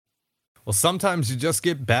Well, sometimes you just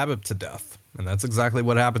get BABIP to death. And that's exactly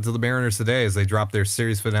what happened to the Mariners today as they dropped their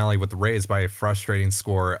series finale with the Rays by a frustrating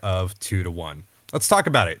score of 2-1. Let's talk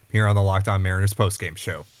about it here on the Locked On Mariners postgame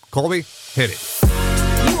show. Colby, hit it.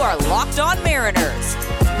 You are Locked On Mariners,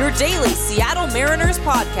 your daily Seattle Mariners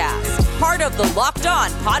podcast. Part of the Locked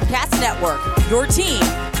On Podcast Network, your team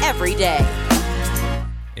every day.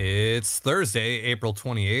 It's Thursday, April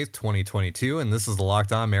 28th, 2022, and this is the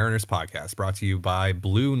Locked On Mariners podcast brought to you by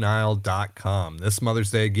BlueNile.com. This Mother's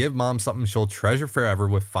Day, give mom something she'll treasure forever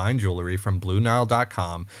with fine jewelry from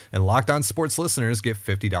BlueNile.com, and Locked On Sports listeners get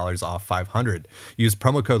 $50 off $500. Use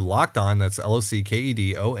promo code LOCKEDON, that's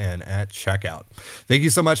LOCKEDON, at checkout. Thank you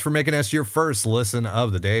so much for making us your first listen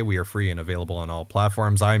of the day. We are free and available on all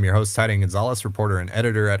platforms. I am your host, Titan Gonzalez, reporter and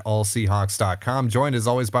editor at AllSeahawks.com, joined as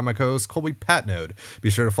always by my co-host, Colby Patnode. Be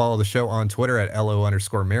sure to follow the show on Twitter at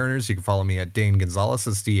LO_Mariners. You can follow me at Dane Gonzalez,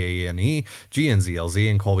 that's DANEGNZLZ,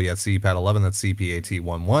 and Colby at CPAT11, that's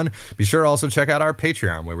CPAT11. Be sure to also check out our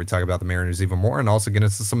Patreon, where we talk about the Mariners even more and also get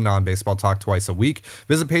into some non-baseball talk twice a week.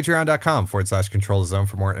 Visit patreon.com/Control the Zone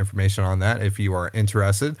for more information on that if you are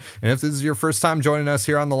interested. And if this is your first time joining us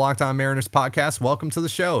here on the Locked On Mariners podcast, welcome to the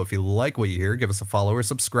show. If you like what you hear, give us a follow or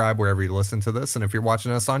subscribe wherever you listen to this. And if you're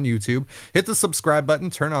watching us on YouTube, hit the subscribe button,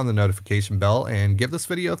 turn on the notification bell, and give this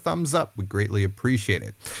video a thumbs up. We greatly appreciate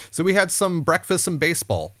it. So we had some breakfast and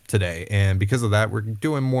baseball today, and because of that, we're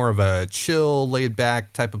doing more of a chill, laid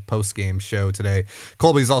back type of post-game show today.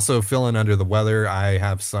 Colby's also feeling under the weather. I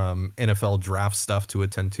have some NFL draft stuff to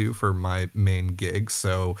attend to for my main gig,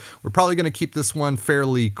 so we're probably going to keep this one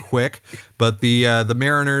fairly quick. But the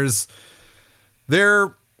Mariners,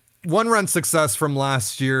 they're one-run success from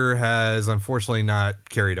last year has unfortunately not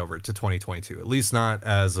carried over to 2022, at least not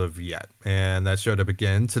as of yet. And that showed up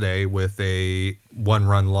again today with a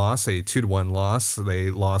one-run loss, a 2-1 loss.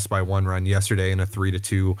 They lost by one run yesterday in a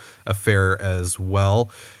 3-2 affair as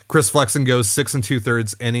well. Chris Flexen goes 6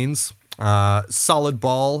 2/3 innings. Solid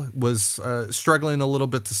ball, was struggling a little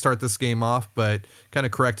bit to start this game off, but kind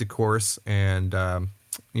of corrected course and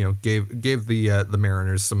gave the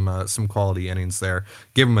Mariners some quality innings there,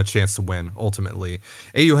 gave them a chance to win ultimately.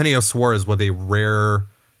 Eugenio Suarez with a rare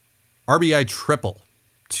RBI triple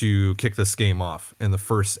to kick this game off in the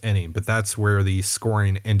first inning, but that's where the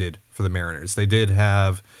scoring ended for the Mariners. They did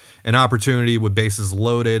have an opportunity with bases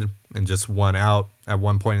loaded and just one out at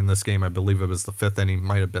one point in this game. I believe it was the fifth inning,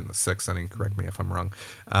 might have been the sixth inning. Correct me if I'm wrong.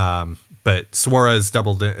 But Suarez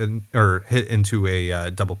hit into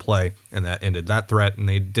a double play, and that ended that threat. And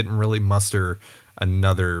they didn't really muster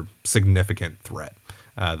another significant threat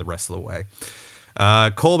the rest of the way.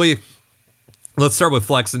 Colby, let's start with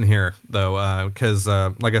Flexen here, though, because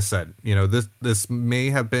like I said, this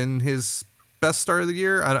may have been his best start of the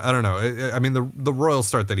year. I don't know. I mean, the royal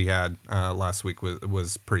start that he had last week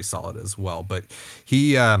was pretty solid as well. But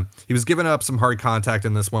he was giving up some hard contact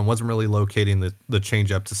in this one. Wasn't really locating the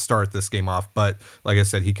changeup to start this game off. But like I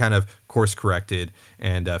said, he kind of course corrected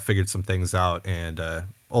and figured some things out, and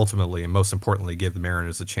ultimately, and most importantly, gave the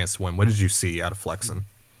Mariners a chance to win. What did you see out of Flexen?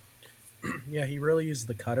 Yeah, he really used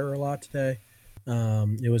the cutter a lot today.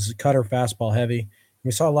 It was cutter fastball heavy.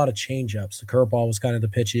 We saw a lot of changeups. The curveball was kind of the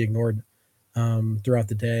pitch he ignored throughout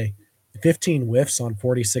the day. 15 whiffs on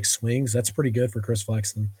 46 swings. That's pretty good for Chris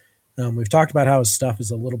Flexen. We've talked about how his stuff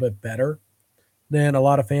is a little bit better than a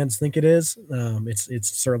lot of fans think it is.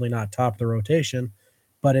 It's certainly not top of the rotation,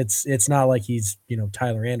 but it's not like he's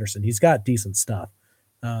Tyler Anderson. He's got decent stuff.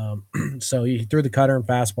 So he threw the cutter and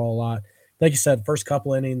fastball a lot. Like you said, first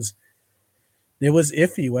couple innings, it was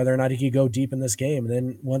iffy whether or not he could go deep in this game. And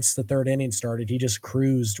then once the third inning started, he just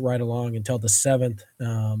cruised right along until the seventh.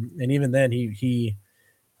 And even then, he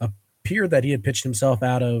appeared that he had pitched himself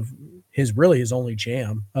out of his only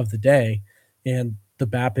jam of the day. And the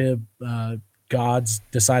BABIP gods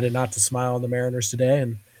decided not to smile on the Mariners today,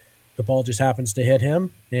 and the ball just happens to hit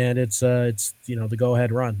him, and it's the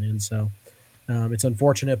go-ahead run. And so it's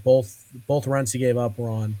unfortunate. Both runs he gave up were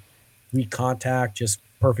on weak contact, just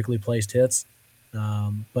perfectly placed hits.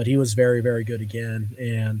 But he was very, very good again.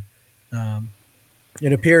 And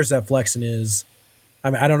it appears that Flexen is,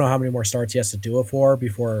 I don't know how many more starts he has to do it for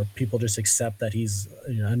before people just accept that he's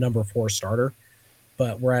a number 4 starter.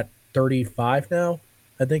 But we're at 35 now,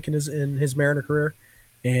 I think, in his Mariner career.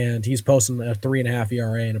 And he's posting a 3.5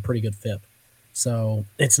 ERA and a pretty good FIP. So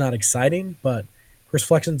it's not exciting, but Chris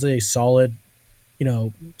Flexen's a solid,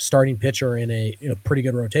 starting pitcher in a pretty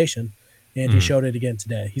good rotation. And he showed it again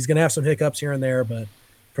today. He's going to have some hiccups here and there, but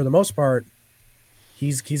for the most part,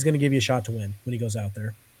 he's going to give you a shot to win when he goes out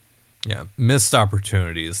there. Yeah, missed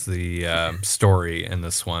opportunities, the story in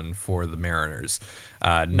this one for the Mariners.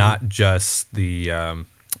 Not just the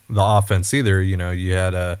the offense either. You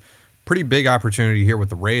had a pretty big opportunity here with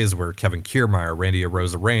the Rays where Kevin Kiermaier, Randy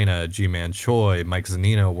Arozarena, G-Man Choi, Mike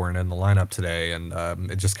Zunino weren't in the lineup today. And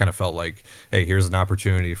it just kind of felt like, hey, here's an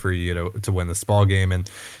opportunity for you to win this ball game.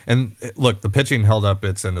 And look, the pitching held up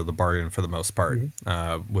its end of the bargain for the most part.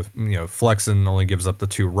 With, Flexen only gives up the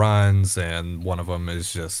 2 runs, and one of them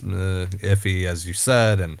is just iffy, as you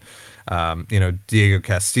said. And Diego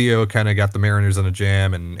Castillo kind of got the Mariners in a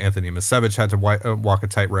jam, and Anthony Misevich had to walk a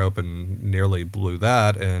tightrope and nearly blew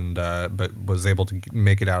that, and but was able to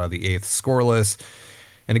make it out of the 8th scoreless,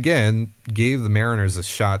 and again gave the Mariners a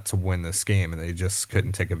shot to win this game, and they just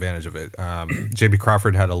couldn't take advantage of it. JB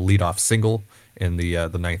Crawford had a leadoff single in the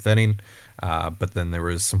 9th inning, but then there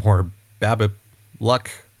was some more bad luck,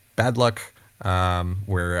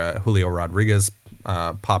 where Julio Rodriguez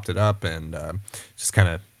popped it up and just kind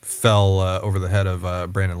of fell over the head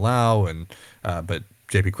of Brandon Lau, and but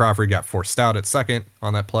JP Crawford got forced out at second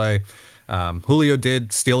on that play. Julio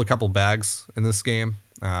did steal a couple bags in this game.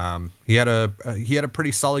 He had a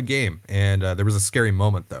pretty solid game, and there was a scary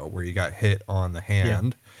moment though where he got hit on the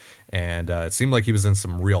hand. And it seemed like he was in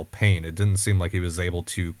some real pain. It didn't seem like he was able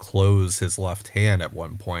to close his left hand at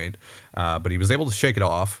one point, but he was able to shake it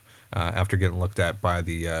off after getting looked at by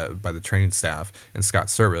the training staff and Scott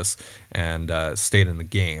Service, and stayed in the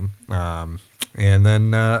game. And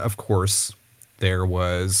then, of course, there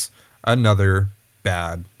was another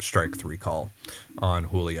bad strike 3 call on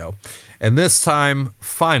Julio. And this time,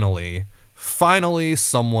 finally,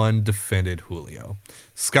 someone defended Julio.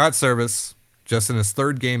 Scott Service, just in his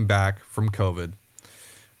 3rd game back from COVID,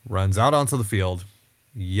 runs out onto the field,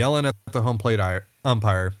 yelling at the home plate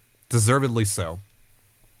umpire, deservedly so.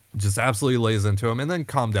 Just absolutely lays into him, and then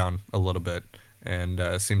calmed down a little bit,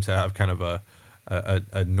 and seemed to have kind of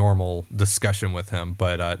a normal discussion with him,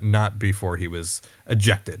 but not before he was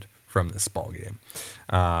ejected from this ball game.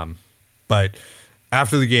 But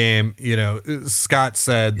after the game, Scott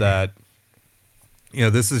said that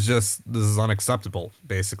this is unacceptable,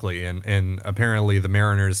 basically, and apparently the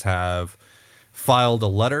Mariners have filed a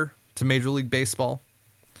letter to Major League Baseball,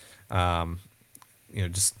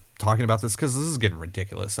 just talking about this, because this is getting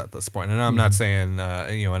ridiculous at this point. And I'm not saying,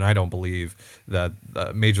 and I don't believe that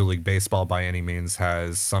Major League Baseball by any means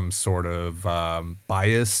has some sort of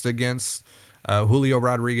bias against Julio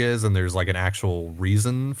Rodriguez, and there's like an actual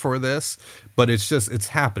reason for this, but it's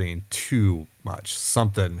happening too much.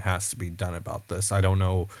 Something has to be done about this. I don't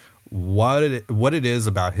know what it is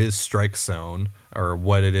about his strike zone, or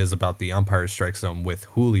what it is about the umpire's strike zone with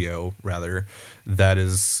Julio, rather, that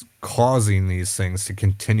is causing these things to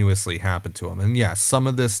continuously happen to him. And yeah, some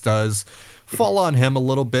of this does fall on him a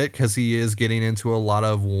little bit, because he is getting into a lot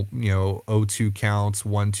of 0-2 counts,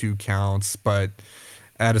 1-2 counts, but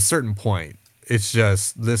at a certain point, it's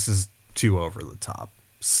just, this is too over the top.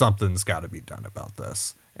 Something's got to be done about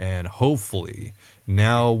this. And hopefully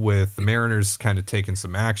now, with the Mariners kind of taking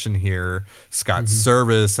some action here, Scott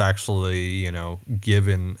Service actually,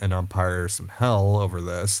 giving an umpire some hell over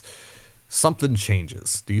this, something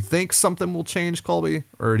changes. Do you think something will change, Colby?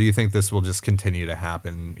 Or do you think this will just continue to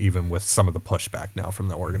happen, even with some of the pushback now from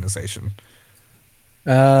the organization?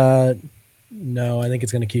 No, I think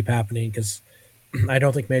it's going to keep happening, because I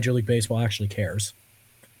don't think Major League Baseball actually cares.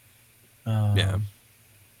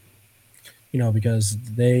 Because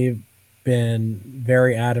they've been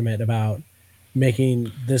very adamant about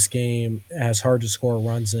making this game as hard to score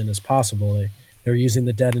runs in as possible. They're using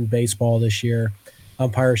the dead in baseball this year.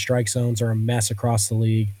 Umpire strike zones are a mess across the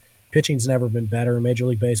league. Pitching's never been better. Major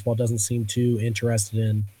League Baseball doesn't seem too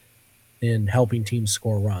interested in helping teams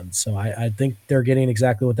score runs. So I think they're getting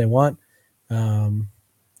exactly what they want. I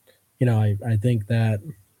think that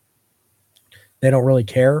they don't really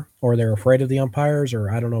care, or they're afraid of the umpires, or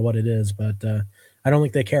I don't know what it is, but I don't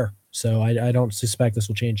think they care. So I don't suspect this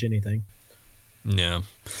will change anything. Yeah.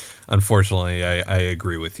 Unfortunately, I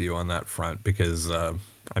agree with you on that front, because,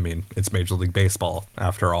 it's Major League Baseball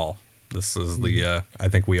after all. This is I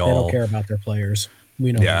think we all... They don't care about their players.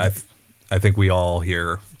 We know. Yeah, I think we all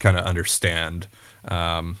here kind of understand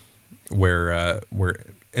where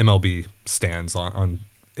MLB stands on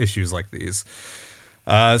issues like these.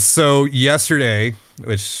 So yesterday,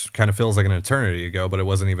 which kind of feels like an eternity ago, but it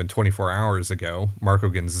wasn't even 24 hours ago, Marco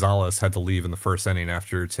Gonzalez had to leave in the first inning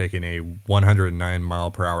after taking a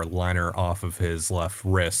 109-mile-per-hour liner off of his left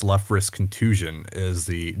wrist. Left wrist contusion is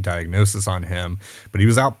the diagnosis on him, but he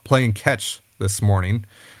was out playing catch this morning.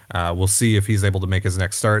 We'll see if he's able to make his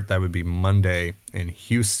next start. That would be Monday in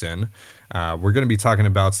Houston. We're going to be talking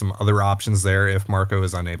about some other options there if Marco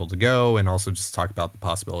is unable to go, and also just talk about the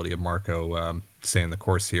possibility of Marco staying the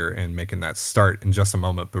course here and making that start in just a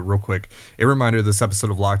moment. But real quick, a reminder, this episode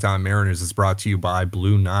of Locked On Mariners is brought to you by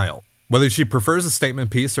Blue Nile. Whether she prefers a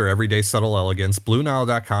statement piece or everyday subtle elegance,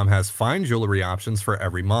 BlueNile.com has fine jewelry options for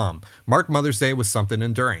every mom. Mark Mother's Day with something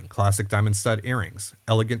enduring: classic diamond stud earrings,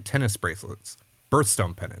 elegant tennis bracelets,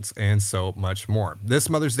 birthstone pendants, and so much more. This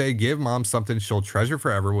Mother's Day, give mom something she'll treasure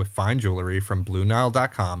forever with fine jewelry from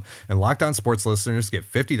BlueNile.com, and Locked On Sports listeners get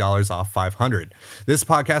 $50 off $500. This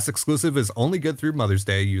podcast exclusive is only good through Mother's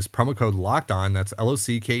Day. Use promo code Locked On, that's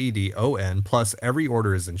LOCKEDON, plus every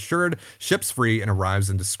order is insured, ships free, and arrives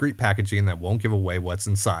in discreet packaging that won't give away what's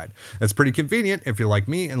inside. That's pretty convenient if you're like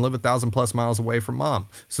me and live 1,000+ miles away from mom.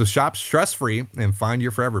 So shop stress-free and find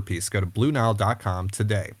your forever piece. Go to BlueNile.com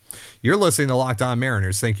today. You're listening to Locked On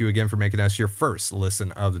Mariners. Thank you again for making us your first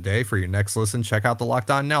listen of the day. For your next listen, check out the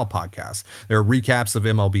Locked On Now podcast. There are recaps of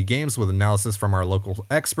MLB games with analysis from our local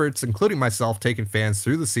experts, including myself, taking fans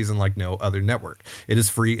through the season like no other network. It is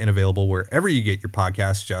free and available wherever you get your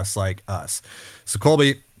podcasts, just like us. So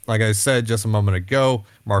Colby, like I said just a moment ago,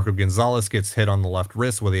 Marco Gonzalez gets hit on the left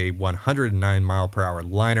wrist with a 109-mile-per-hour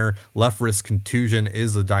liner. Left wrist contusion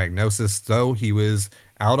is the diagnosis, though he was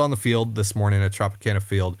out on the field this morning at Tropicana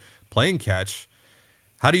Field playing catch.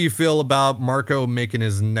 How do you feel about Marco making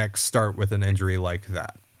his next start with an injury like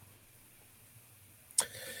that?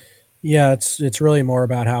 Yeah, it's really more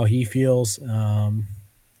about how he feels.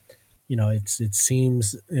 It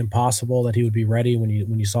seems impossible that he would be ready when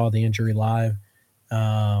you saw the injury live.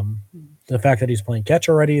 The fact that he's playing catch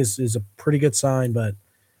already is a pretty good sign, but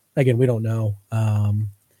again, we don't know.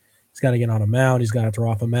 He's got to get on a mound. He's got to throw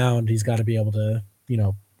off a mound. He's got to be able to,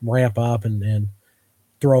 ramp up and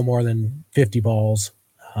throw more than 50 balls,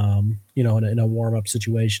 in a warm-up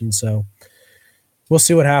situation. So we'll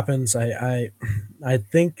see what happens. I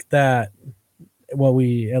think that what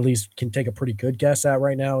we at least can take a pretty good guess at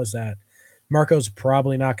right now is that Marco's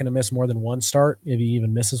probably not going to miss more than one start, if he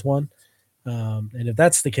even misses one. And if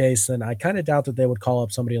that's the case, then I kind of doubt that they would call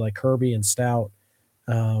up somebody like Kirby and Stout,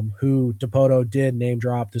 who Dipoto did name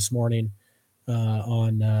drop this morning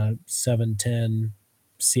on 710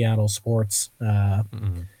 Seattle Sports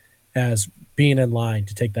as being in line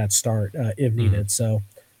to take that start if needed. So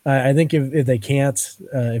I think if they can't,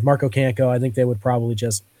 if Marco can't go, I think they would probably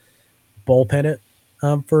just bullpen it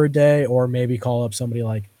for a day, or maybe call up somebody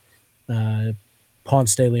like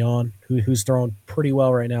Ponce de Leon, who's thrown pretty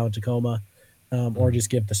well right now in Tacoma, or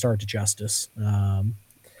just give the start to Justice.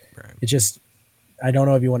 Right. It just, I don't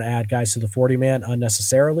know if you want to add guys to the 40-man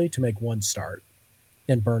unnecessarily to make one start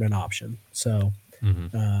and burn an option. So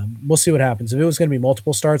we'll see what happens. If it was going to be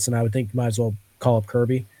multiple starts, then I would think you might as well call up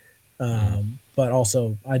Kirby. But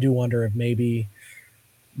also, I do wonder if maybe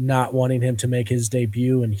not wanting him to make his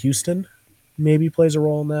debut in Houston maybe plays a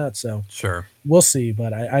role in that. So Sure. We'll see.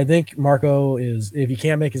 But I think Marco is, if he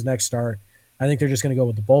can't make his next start, I think they're just going to go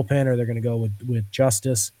with the bullpen, or they're going to go with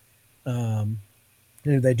Justice. And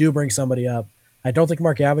if they do bring somebody up, I don't think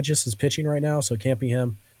Mark Avagis is pitching right now, so it can't be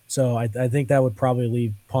him. So I think that would probably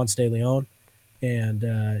leave Ponce de Leon.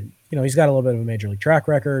 And, he's got a little bit of a major league track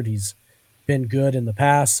record. He's been good in the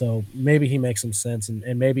past, so maybe he makes some sense.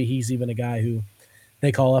 And maybe he's even a guy who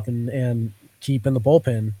they call up and keep in the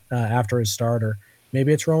bullpen after his start. Or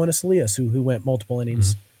maybe it's Rowan Aselius, who went multiple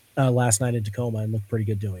innings last night in Tacoma and looked pretty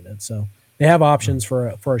good doing it. So they have options for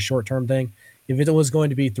a short-term thing. If it was going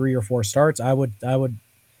to be 3 or 4 starts, I would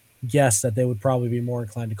guess that they would probably be more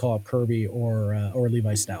inclined to call up Kirby or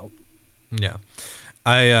Levi Stout. Yeah.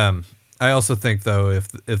 I also think, though, if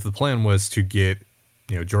the plan was to get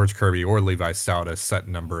George Kirby or Levi Stout a set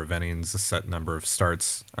number of innings, a set number of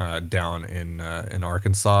starts down in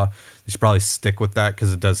Arkansas, they should probably stick with that,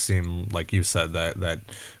 because it does seem, like you said, that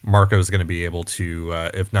Marco is going to be able to,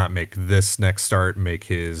 if not make this next start, make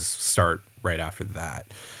his start right after that.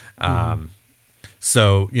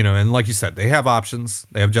 So, and like you said, they have options.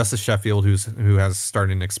 They have Justice Sheffield, who has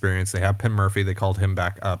starting experience. They have Penn Murphy. They called him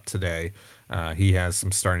back up today. He has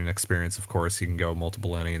some starting experience, of course. He can go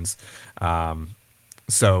multiple innings.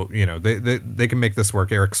 So, they can make this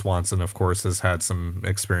work. Eric Swanson, of course, has had some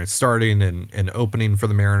experience starting and opening for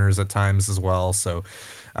the Mariners at times as well. So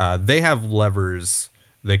they have levers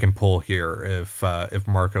they can pull here if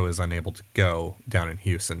Marco is unable to go down in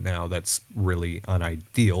Houston. Now, that's really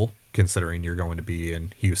unideal, considering you're going to be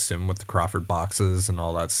in Houston with the Crawford boxes and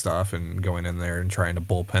all that stuff, and going in there and trying to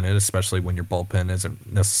bullpen it, especially when your bullpen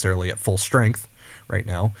isn't necessarily at full strength right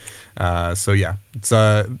now. So yeah, it's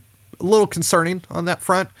a little concerning on that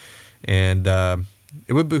front. And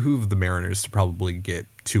it would behoove the Mariners to probably get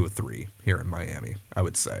 2 or 3 here in Miami, I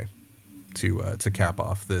would say, to cap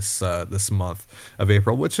off this month of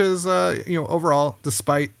April, which is overall,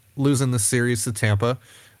 despite losing the series to Tampa,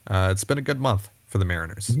 it's been a good month for the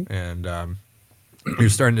Mariners, and you're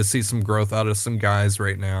starting to see some growth out of some guys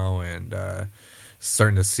right now, and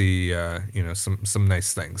starting to see some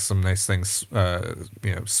nice things,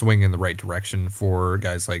 swing in the right direction for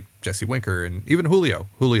guys like Jesse Winker and even Julio.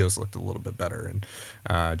 Julio's looked a little bit better, and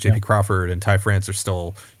JP Crawford and Ty France are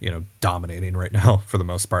still dominating right now for the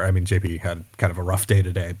most part. I mean, JP had kind of a rough day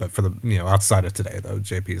today, but for the outside of today though,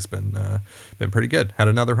 JP's been pretty good. Had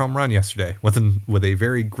another home run yesterday with a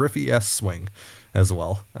very Griffey-esque swing as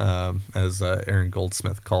well, as Aaron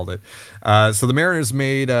Goldsmith called it. So the Mariners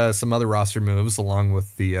made some other roster moves along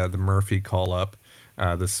with the Murphy call-up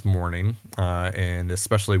this morning, and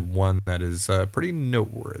especially one that is pretty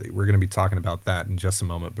noteworthy. We're going to be talking about that in just a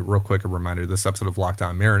moment, but real quick, a reminder, this episode of Locked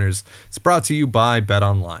On Mariners is brought to you by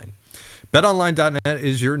BetOnline. BetOnline.net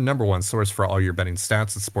is your number one source for all your betting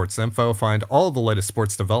stats and sports info. Find all of the latest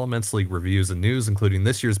sports developments, league reviews, and news, including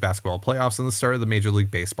this year's basketball playoffs and the start of the Major League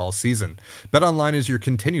Baseball season. BetOnline is your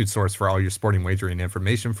continued source for all your sporting wagering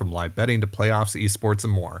information, from live betting to playoffs, esports,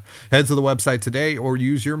 and more. Head to the website today or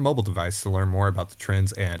use your mobile device to learn more about the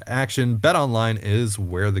trends and action. BetOnline is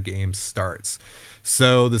where the game starts.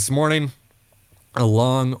 So this morning,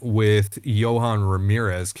 along with Johan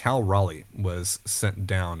Ramirez, Cal Raleigh was sent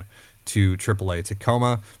down to AAA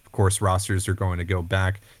Tacoma. Of course, rosters are going to go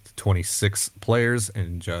back to 26 players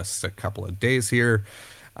in just a couple of days here.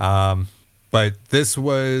 But this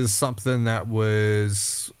was something that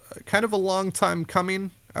was kind of a long time coming,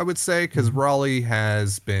 I would say, because Raleigh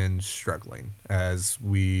has been struggling, as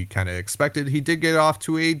we kind of expected. He did get off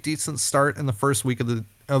to a decent start in the first week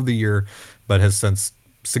of the year, but has since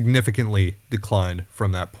significantly declined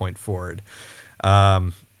from that point forward.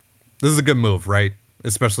 This is a good move, right?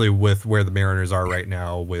 Especially with where the Mariners are right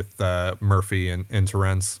now with Murphy and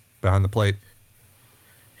Torrens behind the plate.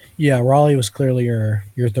 Yeah, Raleigh was clearly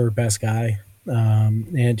your third best guy.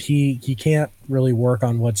 And he can't really work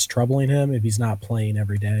on what's troubling him if he's not playing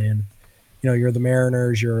every day. And, you're the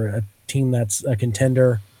Mariners, you're a team that's a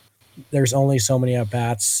contender. There's only so many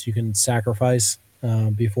at-bats you can sacrifice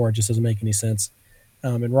before it just doesn't make any sense.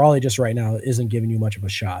 And Raleigh just right now isn't giving you much of a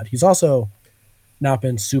shot. He's also not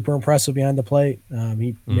been super impressive behind the plate.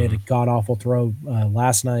 He made a god-awful throw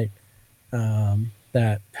last night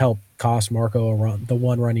that helped cost Marco a run, the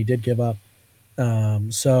one run he did give up.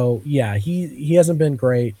 So, yeah, he hasn't been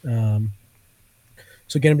great.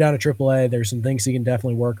 So get him down to AAA. There's some things he can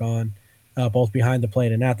definitely work on, both behind the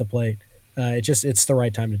plate and at the plate. It's the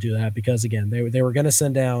right time to do that because, again, they were going to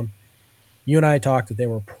send down. You and I talked that they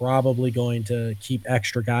were probably going to keep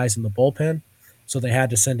extra guys in the bullpen, so they had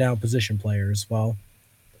to send down position players. Well,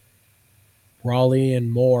 Raleigh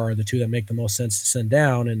and Moore are the two that make the most sense to send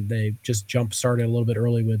down, and they just jump-started a little bit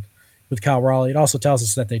early with Cal Raleigh. It also tells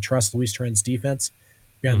us that they trust Luis Torrens' defense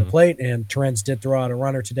behind the plate, and Torrens did throw out a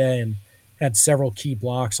runner today and had several key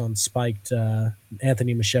blocks on spiked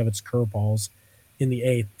Anthony Mashevitz curveballs in the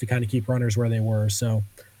eighth to kind of keep runners where they were. So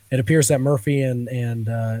it appears that Murphy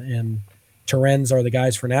and Torrens are the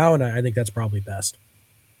guys for now, and I think that's probably best.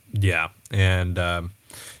 Yeah, and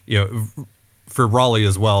for Raleigh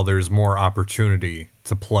as well, there's more opportunity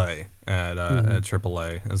to play at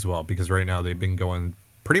AAA as well, because right now they've been going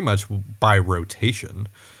pretty much by rotation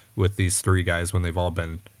with these three guys when they've all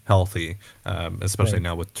been healthy, especially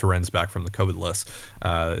now with Torrens back from the COVID list.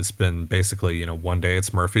 It's been basically one day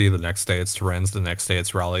it's Murphy, the next day it's Torrens, the next day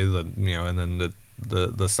it's Raleigh, and then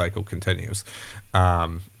the cycle continues.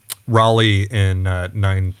 Raleigh in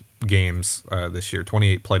 9 games this year,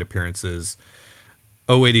 28 plate appearances,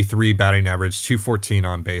 083 batting average, 214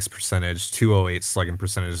 on base percentage, 208 slugging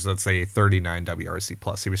percentage. That's a 39 WRC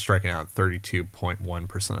plus. He was striking out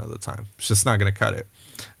 32.1% of the time. It's just not going to cut it.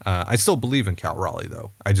 I still believe in Cal Raleigh,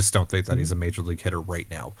 though. I just don't think that he's a major league hitter right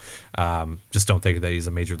now. Just don't think that he's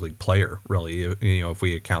a major league player, really. If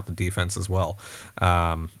we account the defense as well.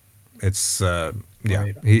 He's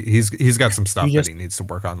got some stuff that he needs to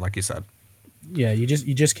work on, like you said. Yeah, you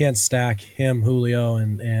just can't stack him, Julio,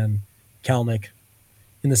 and Kelenic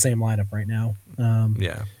in the same lineup right now.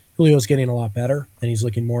 Julio's getting a lot better, and he's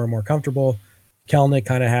looking more and more comfortable. Kelenic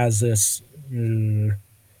kind of has this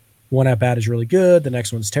one at bat is really good, the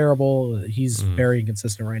next one's terrible. He's very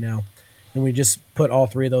inconsistent right now, and we just put all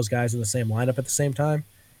three of those guys in the same lineup at the same time.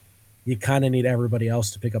 You kind of need everybody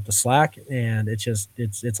else to pick up the slack, and it's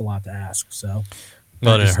a lot to ask. So.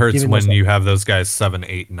 But it hurts when you have those guys 7,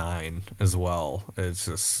 8, 9 as well. It's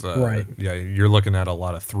just right. Yeah, you're looking at a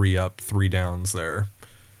lot of 3 up, 3 downs there.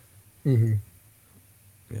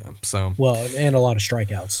 Yeah. So Well, and a lot of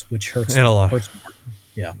strikeouts, which hurts. and a lot. Hurts.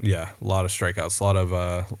 Yeah. Yeah, a lot of strikeouts,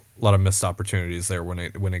 a lot of missed opportunities there when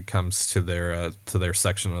it comes to their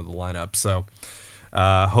section of the lineup. So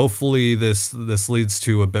hopefully this leads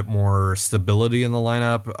to a bit more stability in the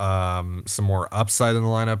lineup, some more upside in the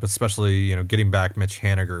lineup, especially getting back Mitch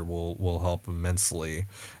Haniger will help immensely,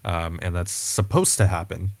 and that's supposed to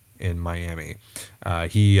happen in Miami.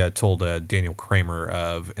 He told Daniel Kramer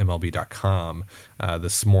of MLB.com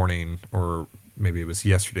this morning, or maybe it was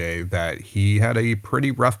yesterday, that he had a pretty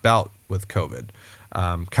rough bout with COVID.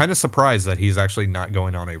 Kind of surprised that he's actually not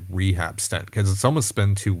going on a rehab stint, because it's almost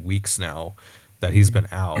been 2 weeks now that he's been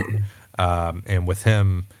out. And with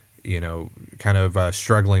him, kind of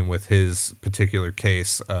struggling with his particular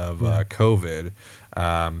case of COVID,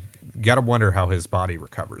 got to wonder how his body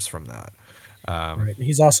recovers from that. Right.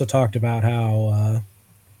 He's also talked about how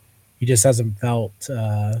he just hasn't felt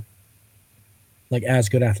like as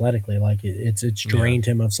good athletically. Like it's drained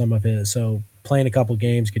him of some of his. So playing a couple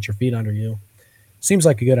games, get your feet under you, seems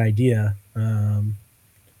like a good idea.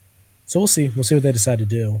 So we'll see. We'll see what they decide to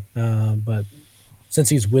do. But since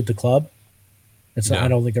he's with the club, I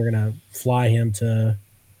don't think they're gonna fly him to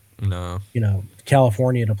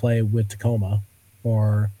California to play with Tacoma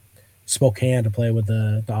or Spokane to play with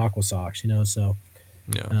the Aqua Sox. So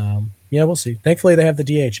we'll see. Thankfully, they have the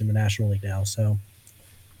DH in the National League now, so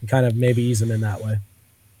kind of maybe ease them in that way.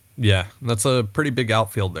 Yeah, that's a pretty big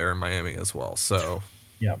outfield there in Miami as well. So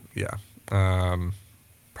yeah,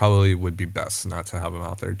 probably would be best not to have him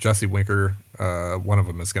out there. Jesse Winker, one of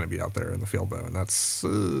them is going to be out there in the field though, and that's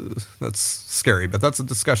scary. But that's a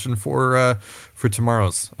discussion for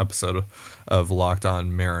tomorrow's episode of Locked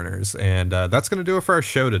On Mariners, and that's going to do it for our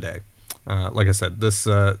show today. Like I said, this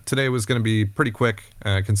today was going to be pretty quick,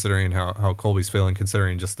 considering how Colby's feeling,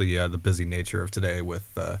 considering just the busy nature of today with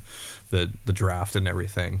the draft and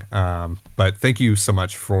everything. But thank you so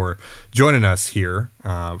much for joining us here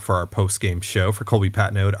for our post-game show. For Colby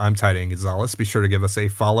Patnode, I'm Ty Dane Gonzalez. Be sure to give us a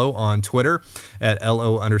follow on Twitter at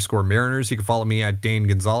LO_Mariners. You can follow me at Dane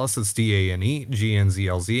Gonzalez. That's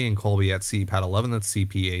DaneGNZLZ, and Colby at CPAT11. That's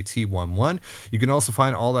CPAT11. You can also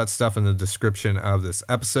find all that stuff in the description of this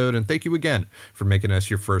episode. And thank you again for making us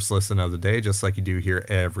your first listen of the day, just like you do here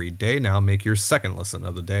every day. Now make your second listen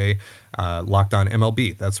of the day Locked On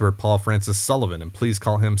MLB. That's where Paul Francis Sullivan, and please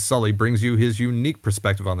call him Sully, brings you his unique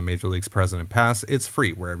perspective on the Major League's present and past. It's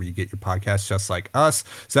free wherever you get your podcasts, just like us.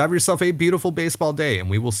 So have yourself a beautiful baseball day, and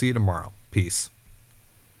we will see you tomorrow. Peace.